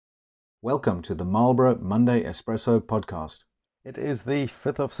Welcome to the Marlborough Monday Espresso podcast. It is the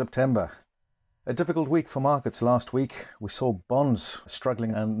 5th of September. A difficult week for markets last week. We saw bonds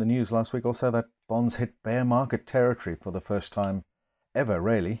struggling, and the news last week also that bonds hit bear market territory for the first time ever,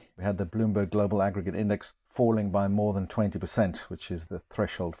 really. We had the Bloomberg Global Aggregate Index falling by more than 20%, which is the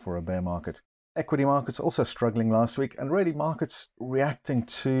threshold for a bear market. Equity markets also struggling last week, and really markets reacting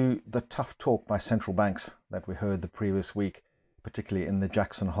to the tough talk by central banks that we heard the previous week, particularly in the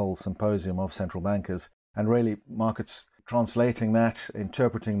Jackson Hole symposium of central bankers, and really markets translating that,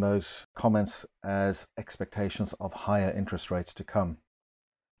 interpreting those comments as expectations of higher interest rates to come.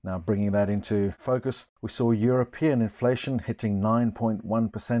 Now, bringing that into focus, we saw European inflation hitting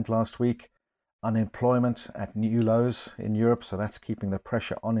 9.1% last week, unemployment at new lows in Europe, so that's keeping the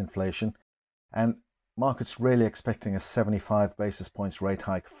pressure on inflation, and markets really expecting a 75 basis points rate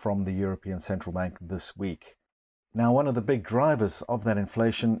hike from the European Central Bank this week. Now, one of the big drivers of that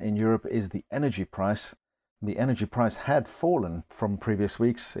inflation in Europe is the energy price. The energy price had fallen from previous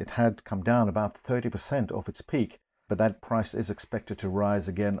weeks. It had come down about 30% off its peak, but that price is expected to rise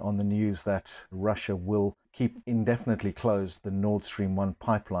again on the news that Russia will keep indefinitely closed the Nord Stream 1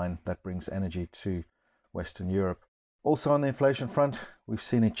 pipeline that brings energy to Western Europe. Also on the inflation front, we've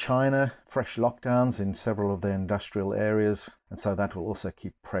seen in China fresh lockdowns in several of their industrial areas, and so that will also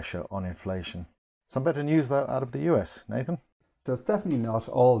keep pressure on inflation. Some better news, though, out of the US. Nathan? So it's definitely not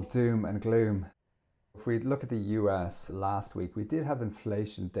all doom and gloom. If we look at the US last week, we did have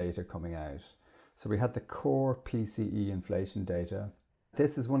inflation data coming out. So we had the core PCE inflation data.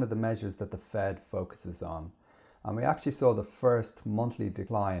 This is one of the measures that the Fed focuses on. And we actually saw the first monthly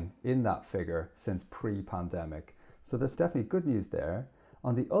decline in that figure since pre-pandemic. So there's definitely good news there.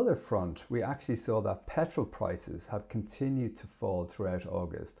 On the other front, we actually saw that petrol prices have continued to fall throughout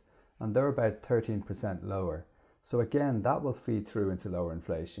August, and they're about 13% lower. So again, that will feed through into lower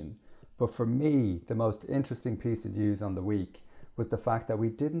inflation. But for me, the most interesting piece of news on the week was the fact that we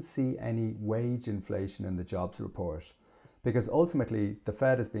didn't see any wage inflation in the jobs report, because ultimately the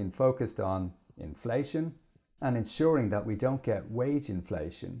Fed has been focused on inflation and ensuring that we don't get wage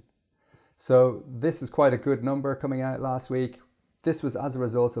inflation. So this is quite a good number coming out last week. This was as a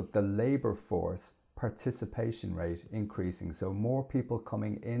result of the labour force participation rate increasing, so more people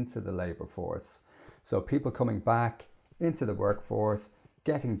coming into the labour force. So people coming back into the workforce,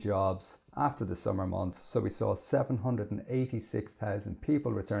 getting jobs after the summer months. So we saw 786,000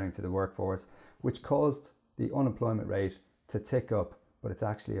 people returning to the workforce, which caused the unemployment rate to tick up, but it's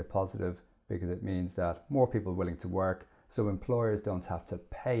actually a positive because it means that more people are willing to work, so employers don't have to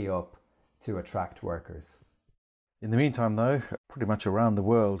pay up to attract workers. In the meantime, though, pretty much around the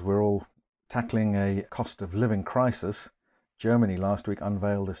world, we're all tackling a cost of living crisis. Germany last week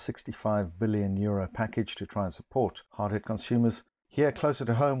unveiled a €65 billion package to try and support hard-hit consumers. Here, closer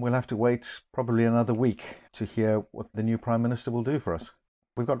to home, we'll have to wait probably another week to hear what the new Prime Minister will do for us.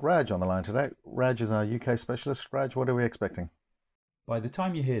 We've got Raj on the line today. Raj is our UK specialist. Raj, what are we expecting? By the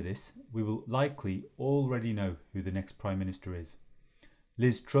time you hear this, we will likely already know who the next Prime Minister is.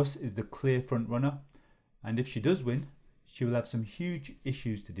 Liz Truss is the clear front-runner, and if she does win, she will have some huge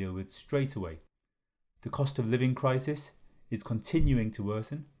issues to deal with straight away. The cost of living crisis is continuing to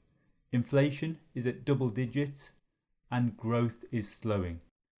worsen, inflation is at double digits, and growth is slowing.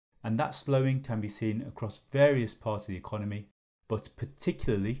 And that slowing can be seen across various parts of the economy, but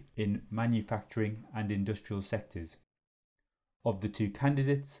particularly in manufacturing and industrial sectors. Of the two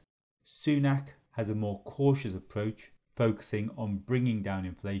candidates, Sunak has a more cautious approach, focusing on bringing down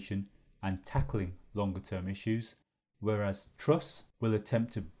inflation and tackling longer-term issues, whereas Truss will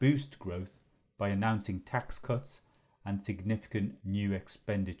attempt to boost growth by announcing tax cuts and significant new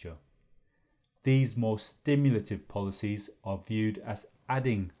expenditure. These more stimulative policies are viewed as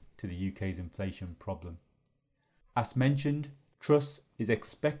adding to the UK's inflation problem. As mentioned, Truss is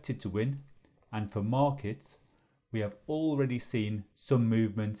expected to win, and for markets, we have already seen some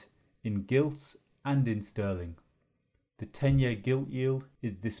movement in gilts and in sterling. The 10-year gilt yield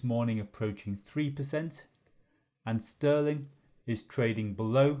is this morning approaching 3%, and sterling is trading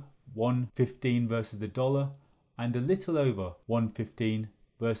below 1.15 versus the dollar and a little over 1.15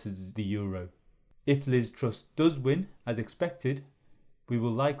 versus the euro. If Liz Truss does win, as expected, we will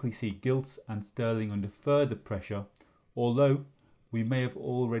likely see gilts and sterling under further pressure, although we may have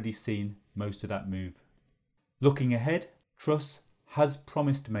already seen most of that move. Looking ahead, Truss has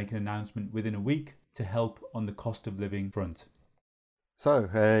promised to make an announcement within a week to help on the cost of living front. So,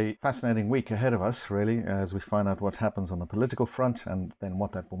 a fascinating week ahead of us, really, as we find out what happens on the political front and then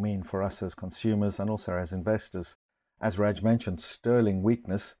what that will mean for us as consumers and also as investors. As Raj mentioned, sterling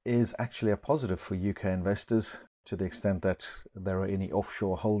weakness is actually a positive for UK investors. to the extent that there are any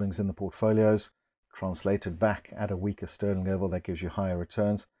offshore holdings in the portfolios, translated back at a weaker sterling level, that gives you higher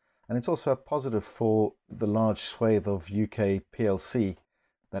returns. And it's also a positive for the large swathe of UK PLC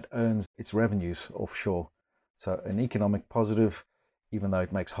that earns its revenues offshore. So an economic positive, even though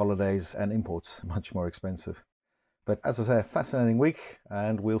it makes holidays and imports much more expensive. But as I say, a fascinating week,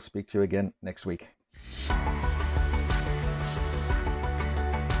 and we'll speak to you again next week.